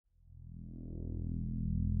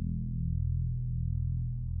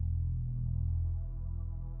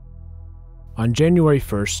On January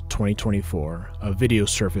 1st, 2024, a video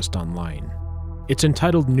surfaced online. It's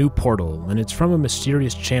entitled New Portal, and it's from a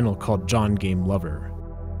mysterious channel called John Game Lover.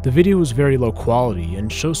 The video is very low quality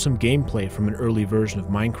and shows some gameplay from an early version of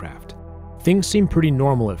Minecraft. Things seem pretty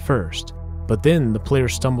normal at first, but then the player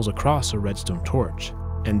stumbles across a redstone torch,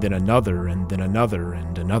 and then another, and then another,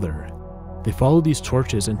 and another. They follow these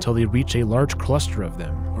torches until they reach a large cluster of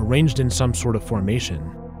them, arranged in some sort of formation.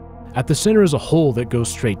 At the center is a hole that goes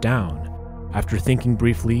straight down. After thinking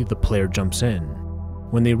briefly, the player jumps in.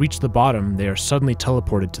 When they reach the bottom, they are suddenly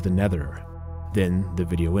teleported to the Nether. Then the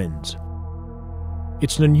video ends.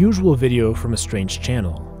 It's an unusual video from a strange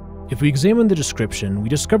channel. If we examine the description, we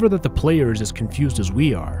discover that the player is as confused as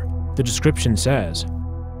we are. The description says,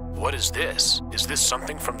 "What is this? Is this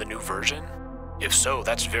something from the new version? If so,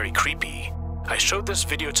 that's very creepy. I showed this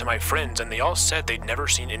video to my friends and they all said they'd never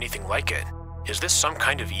seen anything like it. Is this some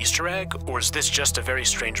kind of Easter egg, or is this just a very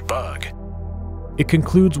strange bug?" It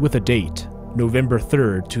concludes with a date, November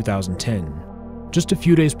 3rd, 2010. Just a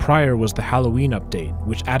few days prior was the Halloween update,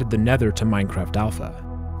 which added the Nether to Minecraft Alpha.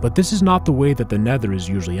 But this is not the way that the Nether is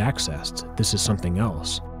usually accessed. This is something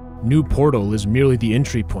else. New Portal is merely the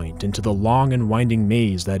entry point into the long and winding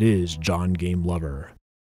maze that is John Game Lover.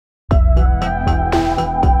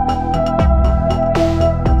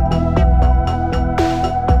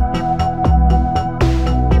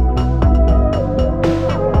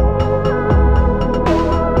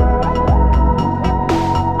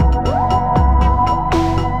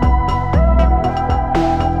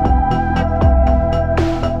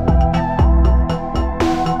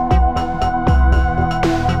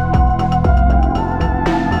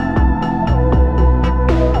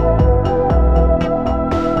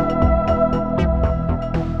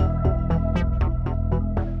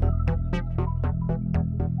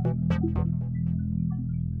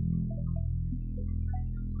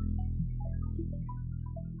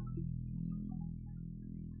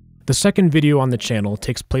 The second video on the channel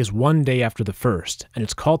takes place one day after the first, and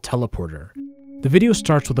it's called Teleporter. The video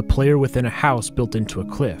starts with a player within a house built into a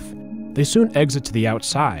cliff. They soon exit to the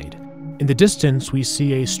outside. In the distance, we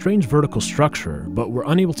see a strange vertical structure, but we're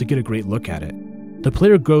unable to get a great look at it. The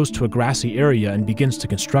player goes to a grassy area and begins to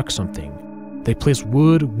construct something. They place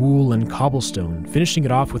wood, wool, and cobblestone, finishing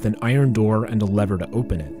it off with an iron door and a lever to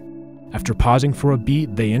open it. After pausing for a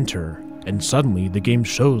beat, they enter, and suddenly the game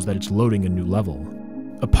shows that it's loading a new level.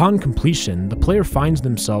 Upon completion, the player finds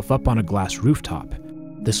themselves up on a glass rooftop.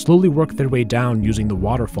 They slowly work their way down using the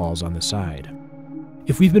waterfalls on the side.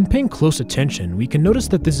 If we've been paying close attention, we can notice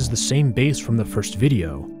that this is the same base from the first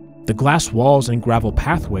video. The glass walls and gravel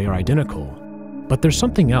pathway are identical. But there's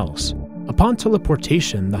something else. Upon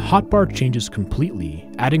teleportation, the hotbar changes completely,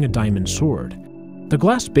 adding a diamond sword. The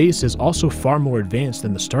glass base is also far more advanced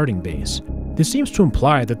than the starting base. This seems to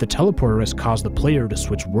imply that the teleporter has caused the player to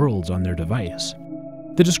switch worlds on their device.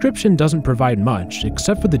 The description doesn't provide much,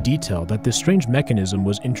 except for the detail that this strange mechanism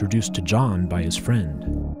was introduced to John by his friend.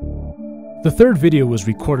 The third video was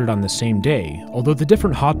recorded on the same day, although the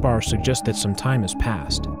different hotbars suggest that some time has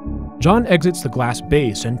passed. John exits the glass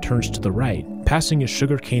base and turns to the right, passing his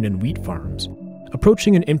sugarcane and wheat farms.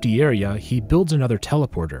 Approaching an empty area, he builds another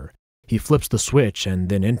teleporter. He flips the switch and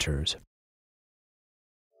then enters.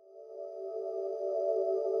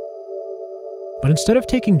 But instead of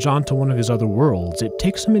taking John to one of his other worlds, it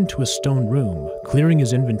takes him into a stone room, clearing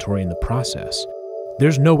his inventory in the process.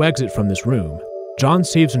 There's no exit from this room. John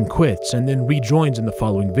saves and quits, and then rejoins in the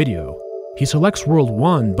following video. He selects World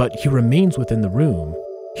 1, but he remains within the room.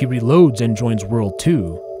 He reloads and joins World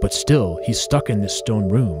 2, but still, he's stuck in this stone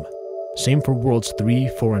room. Same for Worlds 3,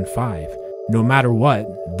 4, and 5. No matter what,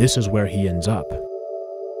 this is where he ends up.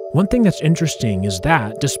 One thing that's interesting is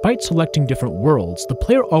that, despite selecting different worlds, the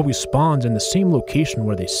player always spawns in the same location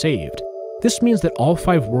where they saved. This means that all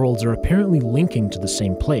 5 worlds are apparently linking to the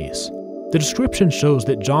same place. The description shows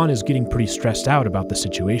that John is getting pretty stressed out about the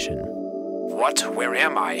situation. "What? Where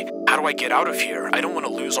am I? How do I get out of here? I don't want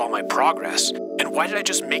to lose all my progress. And why did I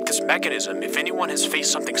just make this mechanism? If anyone has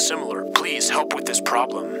faced something similar, please help with this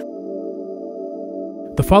problem."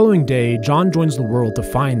 The following day, John joins the world to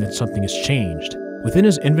find that something has changed. Within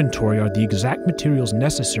his inventory are the exact materials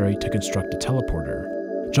necessary to construct a teleporter.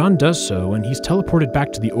 John does so, and he's teleported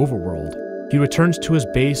back to the overworld. He returns to his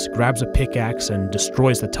base, grabs a pickaxe, and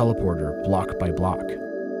destroys the teleporter, block by block.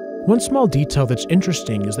 One small detail that's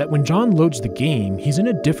interesting is that when John loads the game, he's in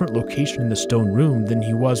a different location in the stone room than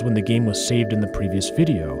he was when the game was saved in the previous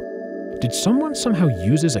video. Did someone somehow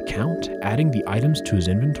use his account, adding the items to his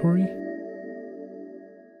inventory?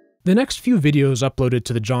 The next few videos uploaded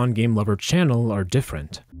to the John Game Lover channel are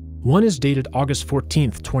different. One is dated August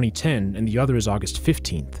 14th, 2010, and the other is August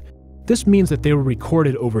 15th. This means that they were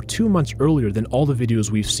recorded over 2 months earlier than all the videos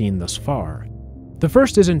we've seen thus far. The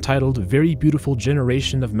first is entitled Very Beautiful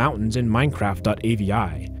Generation of Mountains in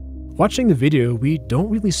Minecraft.avi. Watching the video, we don't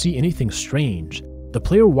really see anything strange. The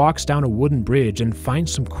player walks down a wooden bridge and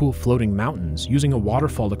finds some cool floating mountains, using a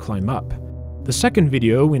waterfall to climb up. The second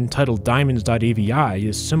video, entitled Diamonds.avi,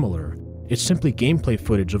 is similar. It's simply gameplay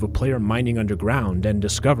footage of a player mining underground and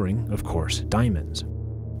discovering, of course, diamonds.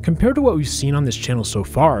 Compared to what we've seen on this channel so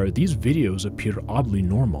far, these videos appear oddly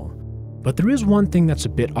normal. But there is one thing that's a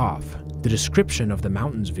bit off: the description of the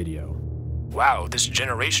mountains video. Wow, this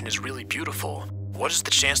generation is really beautiful. What is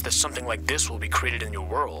the chance that something like this will be created in your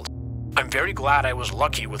world? I'm very glad I was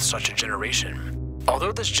lucky with such a generation.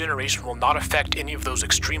 Although this generation will not affect any of those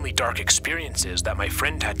extremely dark experiences that my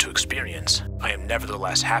friend had to experience, I am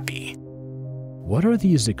nevertheless happy. What are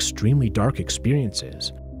these extremely dark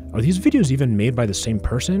experiences? Are these videos even made by the same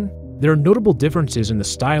person? There are notable differences in the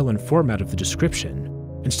style and format of the description.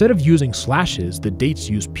 Instead of using slashes, the dates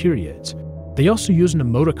use periods. They also use an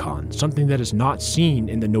emoticon, something that is not seen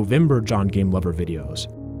in the November John Game Lover videos.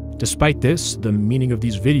 Despite this, the meaning of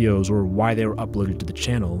these videos or why they were uploaded to the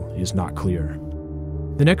channel is not clear.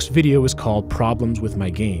 The next video is called Problems with My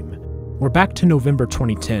Game. We're back to November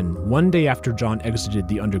 2010, one day after John exited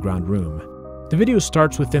the underground room. The video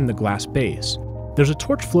starts within the glass base. There's a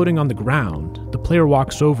torch floating on the ground. The player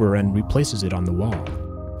walks over and replaces it on the wall.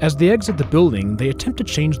 As they exit the building, they attempt to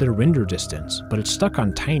change their render distance, but it's stuck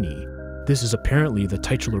on tiny. This is apparently the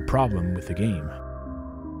titular problem with the game.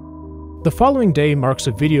 The following day marks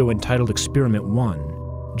a video entitled Experiment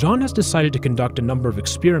 1. John has decided to conduct a number of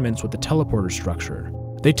experiments with the teleporter structure.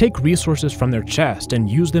 They take resources from their chest and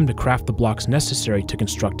use them to craft the blocks necessary to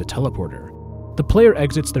construct a teleporter. The player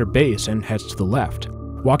exits their base and heads to the left.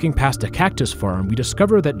 Walking past a cactus farm, we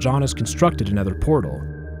discover that John has constructed another portal.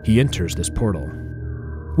 He enters this portal.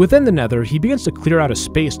 Within the Nether, he begins to clear out a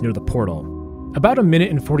space near the portal. About a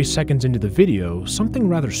minute and 40 seconds into the video, something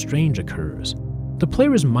rather strange occurs. The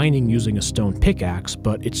player is mining using a stone pickaxe,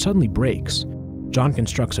 but it suddenly breaks. John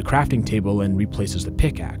constructs a crafting table and replaces the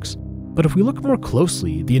pickaxe. But if we look more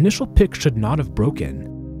closely, the initial pick should not have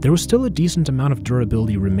broken. There was still a decent amount of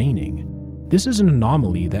durability remaining. This is an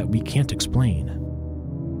anomaly that we can't explain.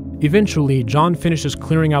 Eventually, John finishes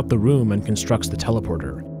clearing out the room and constructs the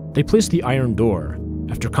teleporter. They place the iron door.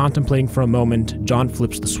 After contemplating for a moment, John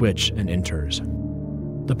flips the switch and enters.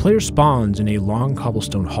 The player spawns in a long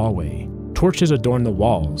cobblestone hallway. Torches adorn the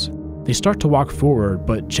walls. They start to walk forward,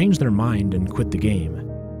 but change their mind and quit the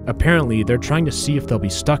game. Apparently, they're trying to see if they'll be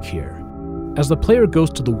stuck here. As the player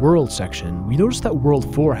goes to the world section, we notice that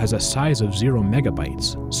World 4 has a size of 0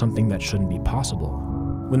 megabytes, something that shouldn't be possible.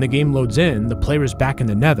 When the game loads in, the player is back in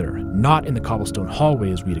the Nether, not in the cobblestone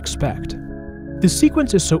hallway as we'd expect. This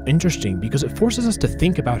sequence is so interesting because it forces us to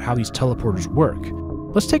think about how these teleporters work.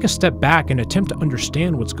 Let's take a step back and attempt to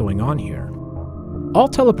understand what's going on here. All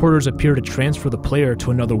teleporters appear to transfer the player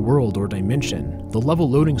to another world or dimension. The level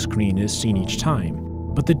loading screen is seen each time,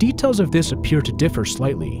 but the details of this appear to differ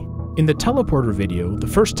slightly. In the teleporter video, the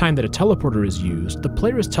first time that a teleporter is used, the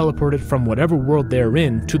player is teleported from whatever world they are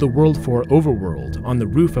in to the World 4 overworld on the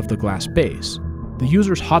roof of the glass base. The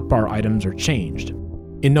user's hotbar items are changed.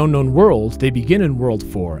 In Unknown World, they begin in World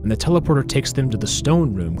 4, and the teleporter takes them to the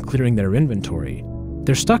stone room, clearing their inventory.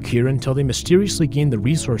 They're stuck here until they mysteriously gain the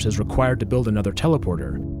resources required to build another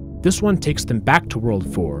teleporter. This one takes them back to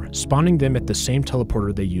World 4, spawning them at the same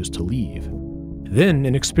teleporter they used to leave. Then,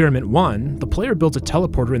 in Experiment 1, the player builds a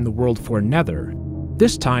teleporter in the World 4 Nether.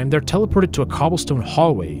 This time, they're teleported to a cobblestone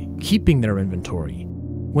hallway, keeping their inventory.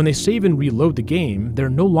 When they save and reload the game, they're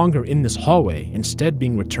no longer in this hallway, instead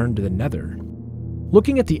being returned to the Nether.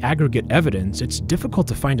 Looking at the aggregate evidence, it's difficult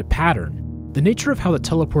to find a pattern. The nature of how the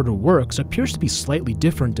teleporter works appears to be slightly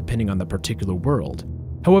different depending on the particular world.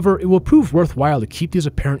 However, it will prove worthwhile to keep these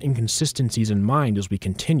apparent inconsistencies in mind as we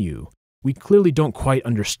continue. We clearly don't quite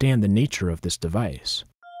understand the nature of this device.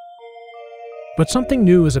 But something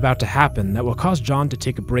new is about to happen that will cause John to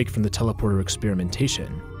take a break from the teleporter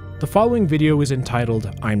experimentation. The following video is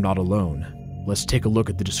entitled, I'm Not Alone. Let's take a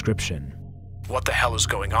look at the description. What the hell is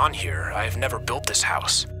going on here? I have never built this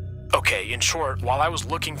house. Okay, in short, while I was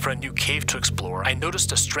looking for a new cave to explore, I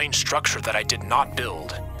noticed a strange structure that I did not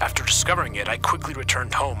build. After discovering it, I quickly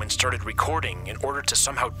returned home and started recording in order to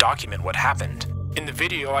somehow document what happened. In the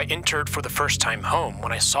video, I entered for the first time home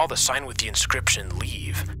when I saw the sign with the inscription,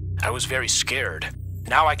 Leave. I was very scared.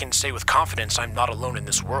 Now I can say with confidence I'm not alone in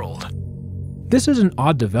this world. This is an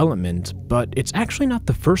odd development, but it's actually not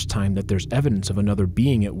the first time that there's evidence of another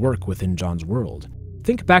being at work within John's world.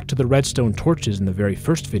 Think back to the redstone torches in the very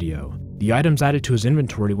first video. the items added to his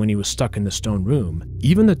inventory when he was stuck in the stone room,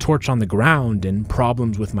 even the torch on the ground, and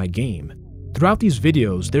problems with my game. Throughout these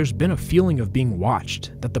videos, there's been a feeling of being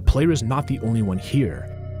watched, that the player is not the only one here.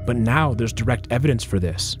 But now there's direct evidence for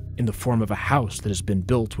this, in the form of a house that has been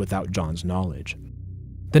built without John's knowledge.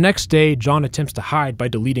 The next day, John attempts to hide by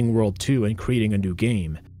deleting World 2 and creating a new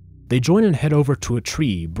game. They join and head over to a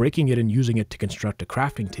tree, breaking it and using it to construct a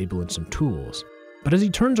crafting table and some tools. But as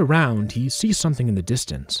he turns around, he sees something in the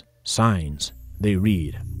distance. Signs. They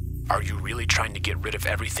read, "Are you really trying to get rid of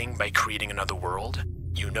everything by creating another world?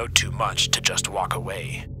 You know too much to just walk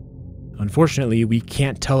away." Unfortunately, we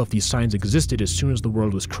can't tell if these signs existed as soon as the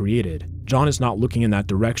world was created. John is not looking in that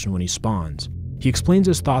direction when he spawns. He explains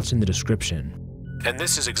his thoughts in the description. "And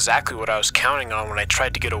this is exactly what I was counting on when I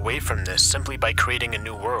tried to get away from this simply by creating a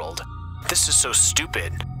new world. This is so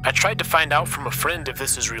stupid. I tried to find out from a friend if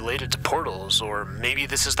this is related to portals, or maybe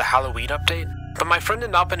this is the Halloween update. But my friend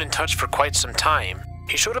had not been in touch for quite some time.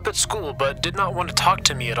 He showed up at school but did not want to talk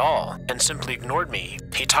to me at all, and simply ignored me.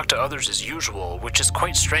 He talked to others as usual, which is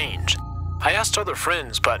quite strange. I asked other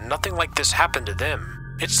friends, but nothing like this happened to them.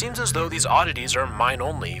 It seems as though these oddities are mine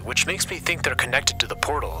only, which makes me think they're connected to the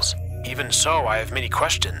portals. Even so, I have many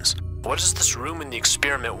questions. What is this room in the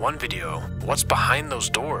Experiment 1 video? What's behind those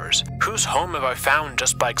doors? Whose home have I found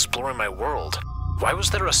just by exploring my world? Why was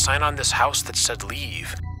there a sign on this house that said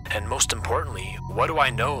leave? And most importantly, what do I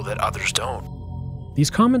know that others don't?" These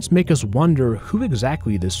comments make us wonder who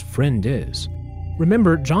exactly this friend is.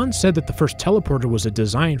 Remember, John said that the first teleporter was a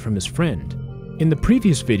design from his friend. In the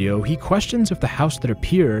previous video, he questions if the house that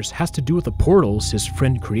appears has to do with the portals his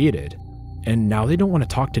friend created. And now they don't want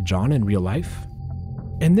to talk to John in real life?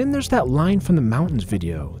 And then there's that line from the mountains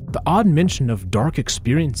video, the odd mention of dark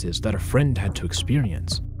experiences that a friend had to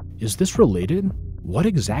experience. Is this related? What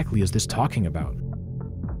exactly is this talking about?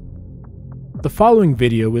 The following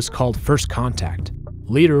video is called First Contact.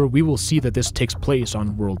 Later, we will see that this takes place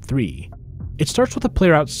on World 3. It starts with a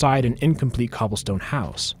player outside an incomplete cobblestone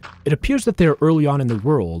house. It appears that they are early on in the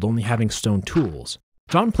world, only having stone tools.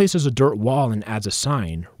 John places a dirt wall and adds a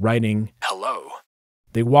sign, writing, "Hello."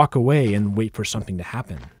 They walk away and wait for something to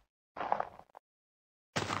happen.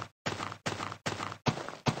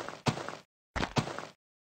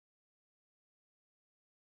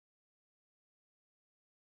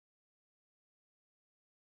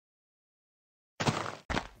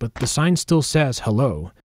 But the sign still says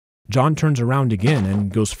hello. John turns around again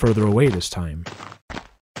and goes further away this time.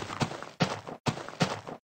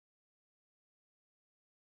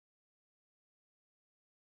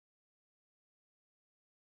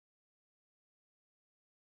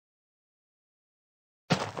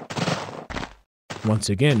 Once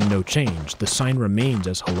again, no change. The sign remains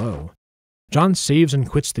as hello. John saves and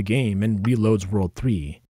quits the game and reloads World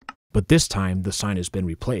 3. But this time, the sign has been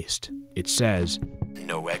replaced. It says,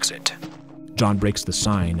 "No exit." John breaks the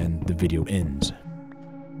sign and the video ends.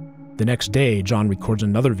 The next day, John records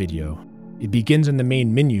another video. It begins in the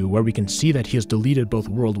main menu where we can see that he has deleted both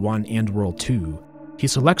World 1 and World 2. He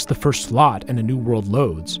selects the first slot and a new world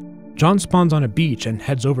loads. John spawns on a beach and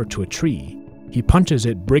heads over to a tree. He punches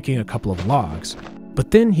it, breaking a couple of logs.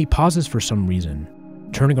 But then he pauses for some reason.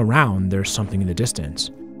 Turning around, there's something in the distance.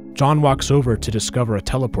 John walks over to discover a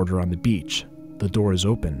teleporter on the beach. The door is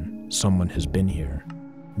open. Someone has been here.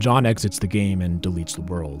 John exits the game and deletes the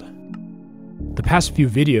world. The past few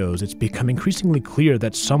videos, it's become increasingly clear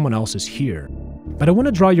that someone else is here. But I want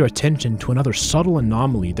to draw your attention to another subtle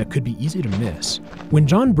anomaly that could be easy to miss. When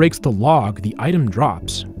John breaks the log, the item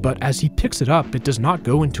drops, but as he picks it up, it does not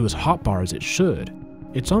go into his hotbar as it should.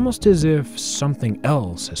 It's almost as if something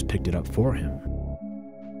else has picked it up for him.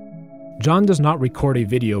 John does not record a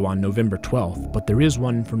video on November 12th, but there is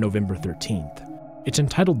one for November 13th. It's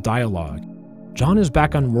entitled Dialogue. John is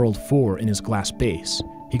back on World 4 in his glass base.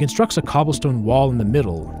 He constructs a cobblestone wall in the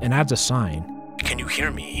middle and adds a sign, "Can you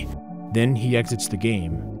hear me?" Then he exits the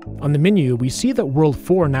game. On the menu, we see that World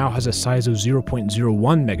 4 now has a size of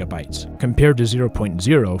 0.01 megabytes, compared to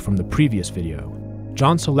 0.0 from the previous video.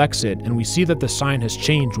 John selects it, and we see that the sign has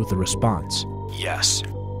changed with the response, "Yes."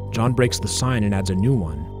 John breaks the sign and adds a new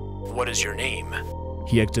one. "What is your name?"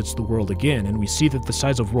 He exits the world again, and we see that the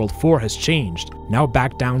size of World 4 has changed, now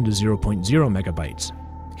back down to 0.0 megabytes.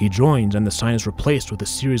 He joins, and the sign is replaced with a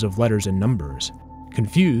series of letters and numbers.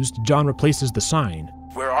 Confused, John replaces the sign.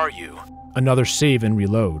 "Where are you?" Another save and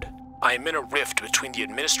reload. "I am in a rift between the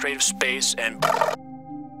administrative space and..."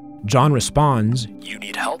 John responds, "You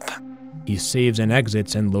need help?" He saves and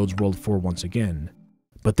exits and loads World 4 once again.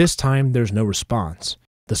 But this time, there's no response.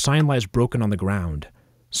 The sign lies broken on the ground.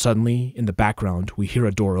 Suddenly, in the background, we hear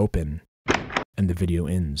a door open, and the video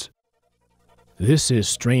ends. This is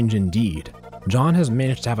strange indeed. John has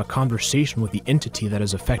managed to have a conversation with the entity that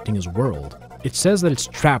is affecting his world. It says that it's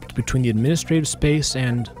trapped between the administrative space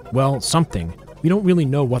and, well, something. We don't really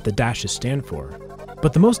know what the dashes stand for.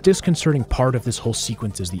 But the most disconcerting part of this whole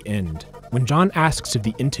sequence is the end. When John asks if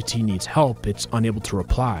the entity needs help, it's unable to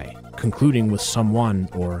reply, concluding with someone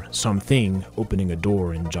or something opening a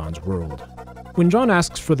door in John's world. When John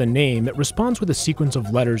asks for the name, it responds with a sequence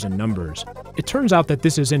of letters and numbers. It turns out that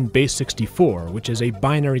this is in base 64, which is a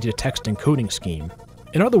binary to text encoding scheme.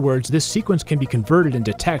 In other words, this sequence can be converted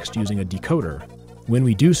into text using a decoder. When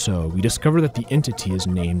we do so, we discover that the entity is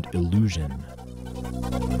named Illusion.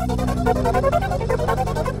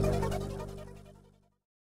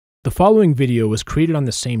 The following video was created on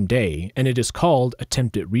the same day, and it is called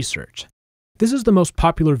Attempted Research. This is the most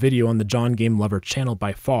popular video on the John Game Lover channel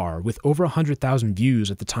by far, with over 100,000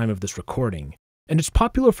 views at the time of this recording. And it's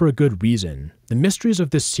popular for a good reason. The mysteries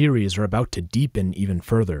of this series are about to deepen even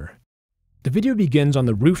further. The video begins on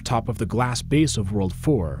the rooftop of the glass base of World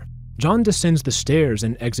 4. John descends the stairs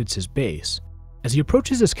and exits his base. As he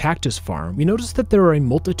approaches his cactus farm, we notice that there are a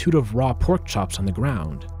multitude of raw pork chops on the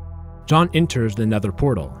ground. John enters the nether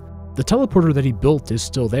portal. The teleporter that he built is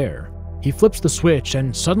still there. He flips the switch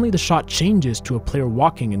and suddenly the shot changes to a player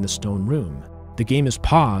walking in the stone room. The game is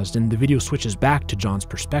paused and the video switches back to John's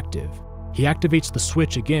perspective. He activates the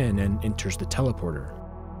switch again and enters the teleporter.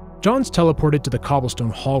 John's teleported to the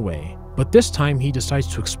cobblestone hallway, but this time he decides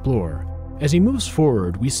to explore. As he moves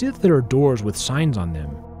forward, we see that there are doors with signs on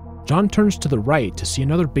them. John turns to the right to see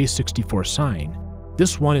another base 64 sign.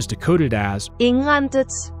 This one is decoded as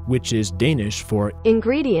Ingredients, which is Danish for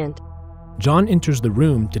ingredient. John enters the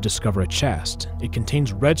room to discover a chest. It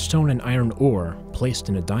contains redstone and iron ore placed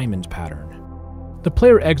in a diamond pattern. The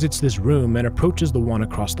player exits this room and approaches the one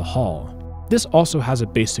across the hall. This also has a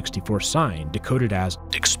base 64 sign decoded as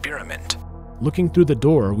Experiment. Looking through the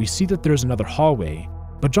door, we see that there's another hallway,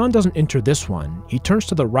 but John doesn't enter this one. He turns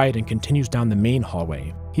to the right and continues down the main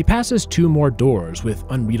hallway. He passes two more doors with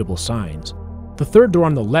unreadable signs. The third door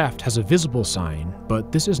on the left has a visible sign,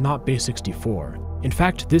 but this is not base 64. In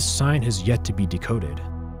fact, this sign has yet to be decoded.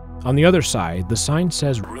 On the other side, the sign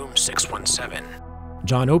says Room 617.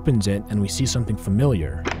 John opens it and we see something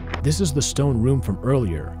familiar. This is the stone room from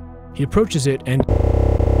earlier. He approaches it and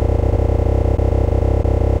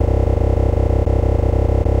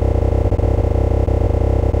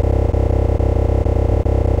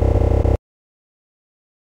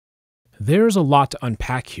there's a lot to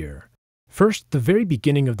unpack here. First, the very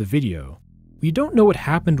beginning of the video. We don't know what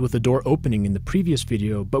happened with the door opening in the previous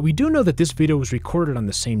video, but we do know that this video was recorded on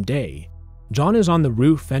the same day. John is on the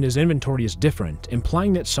roof and his inventory is different,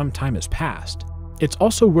 implying that some time has passed. It's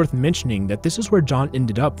also worth mentioning that this is where John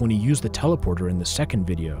ended up when he used the teleporter in the second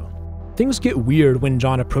video. Things get weird when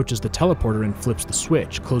John approaches the teleporter and flips the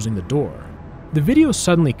switch, closing the door. The video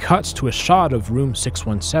suddenly cuts to a shot of room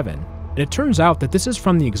 617, and it turns out that this is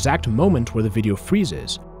from the exact moment where the video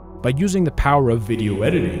freezes. By using the power of video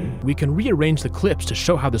editing, we can rearrange the clips to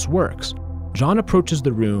show how this works. John approaches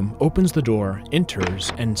the room, opens the door,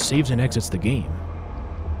 enters, and saves and exits the game.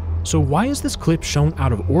 So why is this clip shown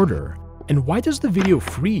out of order? And why does the video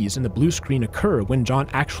freeze and the blue screen occur when John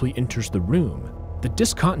actually enters the room? The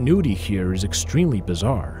discontinuity here is extremely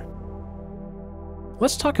bizarre.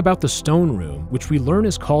 Let's talk about the stone room, which we learn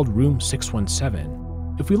is called room 617.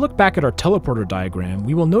 If we look back at our teleporter diagram,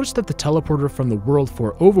 we will notice that the teleporter from the World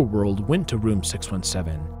 4 overworld went to room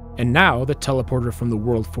 617. And now, the teleporter from the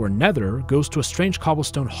World 4 nether goes to a strange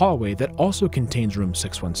cobblestone hallway that also contains room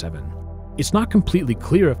 617. It's not completely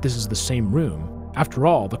clear if this is the same room. After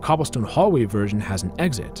all, the cobblestone hallway version has an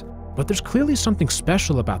exit. But there's clearly something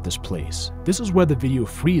special about this place. This is where the video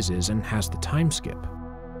freezes and has the time skip.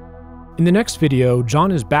 In the next video,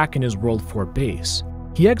 John is back in his World 4 base.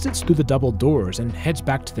 He exits through the double doors and heads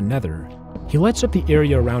back to the nether. He lights up the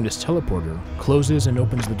area around his teleporter, closes and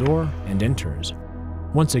opens the door, and enters.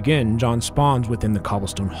 Once again, John spawns within the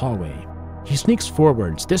cobblestone hallway. He sneaks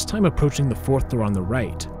forwards, this time approaching the fourth door on the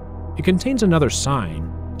right. It contains another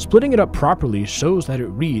sign. Splitting it up properly shows that it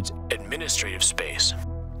reads Administrative Space.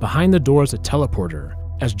 Behind the door is a teleporter.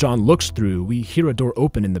 As John looks through, we hear a door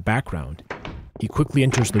open in the background. He quickly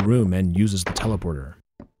enters the room and uses the teleporter.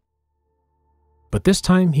 But this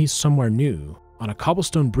time he's somewhere new, on a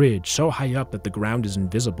cobblestone bridge so high up that the ground is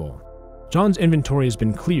invisible. John's inventory has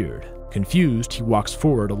been cleared. Confused, he walks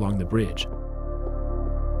forward along the bridge.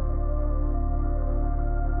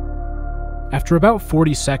 After about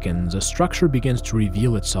 40 seconds, a structure begins to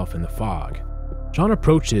reveal itself in the fog. John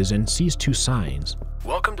approaches and sees two signs.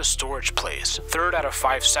 Welcome to Storage Place, 3rd out of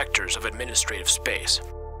 5 sectors of administrative space.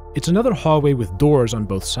 It's another hallway with doors on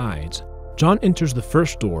both sides. John enters the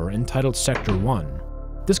first door, entitled Sector 1.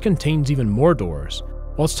 This contains even more doors.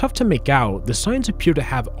 While it's tough to make out, the signs appear to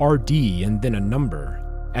have RD and then a number.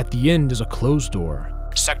 At the end is a closed door.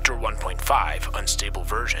 Sector 1.5, unstable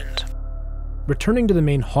versions. Returning to the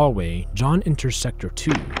main hallway, John enters Sector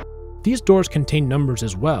 2. These doors contain numbers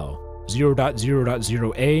as well,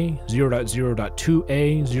 0.0.0a,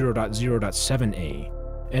 0.0.2a, 0.0.7a.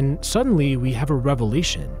 And suddenly we have a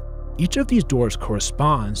revelation. Each of these doors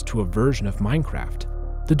corresponds to a version of Minecraft.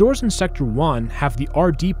 The doors in Sector 1 have the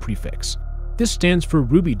RD prefix. This stands for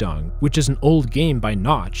Ruby Dung, which is an old game by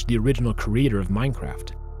Notch, the original creator of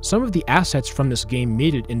Minecraft. Some of the assets from this game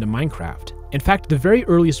made it into Minecraft. In fact, the very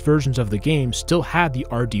earliest versions of the game still had the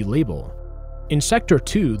RD label. In Sector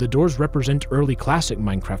 2, the doors represent early classic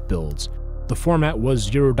Minecraft builds. The format was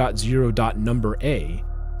 0.0.number-a.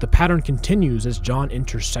 The pattern continues as John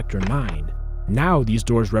enters Sector 9. Now these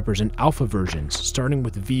doors represent alpha versions, starting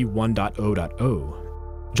with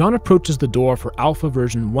v1.0.0. John approaches the door for alpha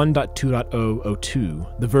version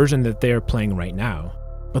 1.2.002, the version that they are playing right now.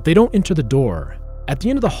 But they don't enter the door. At the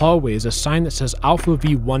end of the hallway is a sign that says alpha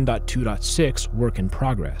v1.2.6 work in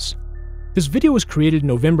progress. This video was created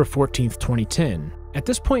November 14th, 2010. At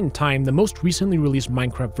this point in time, the most recently released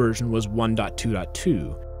Minecraft version was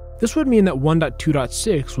 1.2.2. This would mean that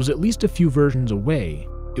 1.2.6 was at least a few versions away.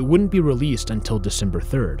 It wouldn't be released until December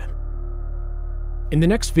 3rd. In the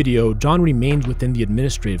next video, John remains within the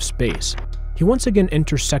administrative space. He once again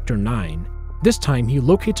enters Sector 9. This time, he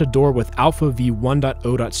locates a door with alpha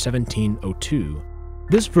v1.0.1702.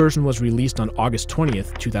 This version was released on August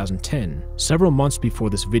 20th, 2010, several months before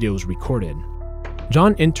this video was recorded.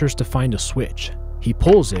 John enters to find a switch. He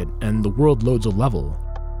pulls it, and the world loads a level.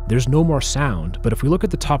 There's no more sound, but if we look at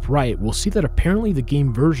the top right, we'll see that apparently the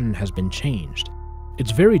game version has been changed.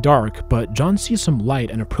 It's very dark, but John sees some light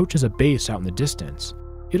and approaches a base out in the distance.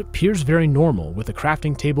 It appears very normal, with a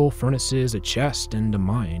crafting table, furnaces, a chest, and a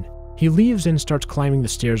mine. He leaves and starts climbing the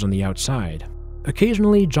stairs on the outside.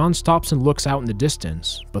 Occasionally, John stops and looks out in the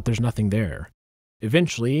distance, but there's nothing there.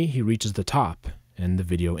 Eventually, he reaches the top, and the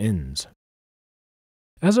video ends.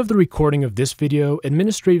 As of the recording of this video,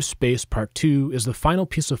 Administrative Space Part 2 is the final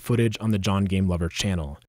piece of footage on the John Game Lover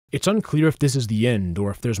channel. It's unclear if this is the end or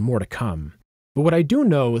if there's more to come. But what I do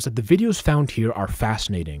know is that the videos found here are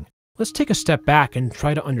fascinating. Let's take a step back and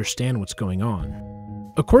try to understand what's going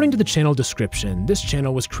on. According to the channel description, this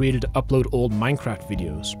channel was created to upload old Minecraft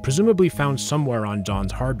videos, presumably found somewhere on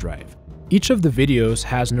John's hard drive. Each of the videos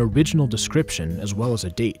has an original description as well as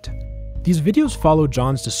a date. These videos follow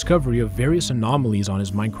John's discovery of various anomalies on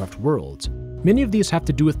his Minecraft worlds. Many of these have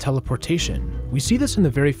to do with teleportation. We see this in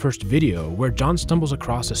the very first video, where John stumbles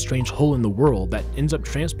across a strange hole in the world that ends up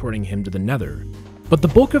transporting him to the Nether. But the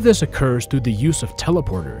bulk of this occurs through the use of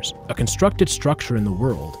teleporters, a constructed structure in the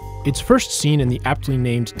world. It's first seen in the aptly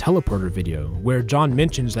named teleporter video, where John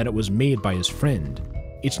mentions that it was made by his friend.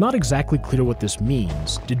 It's not exactly clear what this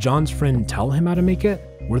means. Did John's friend tell him how to make it?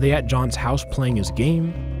 Were they at John's house playing his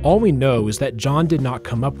game? All we know is that John did not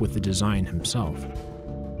come up with the design himself.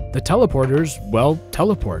 The teleporters, well,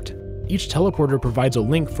 teleport. Each teleporter provides a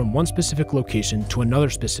link from one specific location to another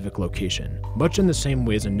specific location, much in the same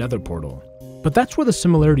way as a nether portal. But that's where the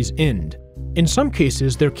similarities end. In some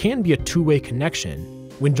cases, there can be a two-way connection.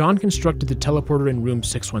 When John constructed the teleporter in room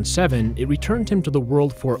 617, it returned him to the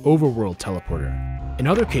World 4 overworld teleporter. In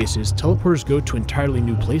other cases, teleporters go to entirely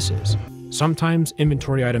new places. Sometimes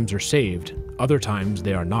inventory items are saved, other times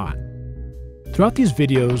they are not. Throughout these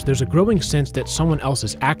videos, there's a growing sense that someone else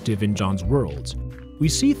is active in John's worlds. We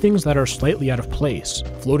see things that are slightly out of place,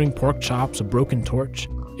 floating pork chops, a broken torch.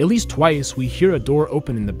 At least twice, we hear a door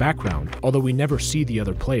open in the background, although we never see the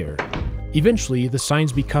other player. Eventually, the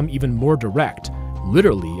signs become even more direct,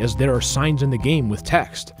 literally, as there are signs in the game with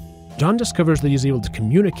text. John discovers that he's able to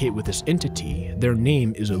communicate with this entity. Their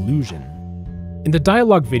name is Illusion. In the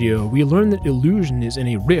dialogue video, we learn that Illusion is in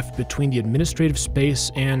a rift between the administrative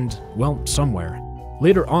space and, well, somewhere.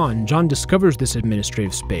 Later on, John discovers this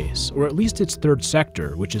administrative space, or at least its third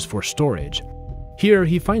sector, which is for storage. Here,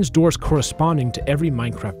 he finds doors corresponding to every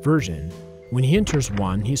Minecraft version. When he enters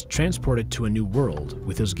one, he's transported to a new world,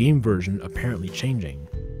 with his game version apparently changing.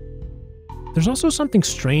 There's also something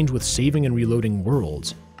strange with saving and reloading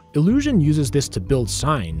worlds. Illusion uses this to build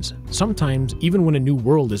signs, sometimes even when a new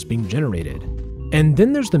world is being generated. And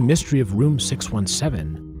then there's the mystery of room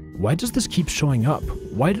 617. Why does this keep showing up?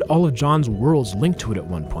 Why did all of John's worlds link to it at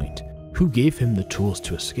one point? Who gave him the tools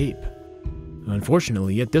to escape?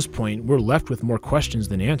 Unfortunately, at this point, we're left with more questions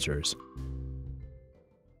than answers.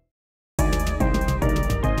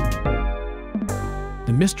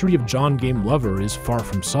 The mystery of John Game Lover is far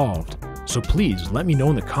from solved. so please let me know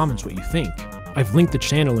in the comments what you think. I've linked the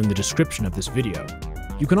channel in the description of this video.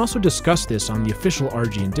 You can also discuss this on the official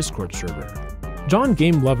RGN Discord server. John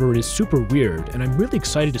Game Lover is super weird, and I'm really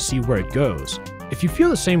excited to see where it goes. If you feel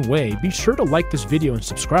the same way, be sure to like this video and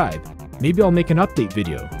subscribe. Maybe I'll make an update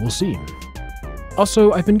video, we'll see.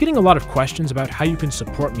 Also, I've been getting a lot of questions about how you can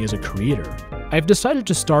support me as a creator. I've decided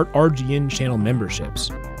to start RGN channel memberships.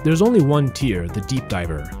 There's only one tier, the Deep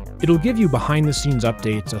Diver. It'll give you behind-the-scenes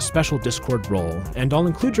updates, a special Discord role, and I'll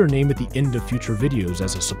include your name at the end of future videos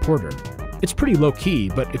as a supporter. It's pretty low-key,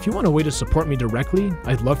 but if you want a way to support me directly,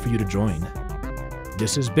 I'd love for you to join.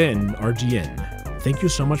 This has been RGN. Thank you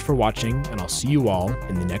so much for watching, and I'll see you all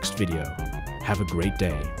in the next video. Have a great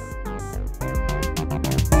day.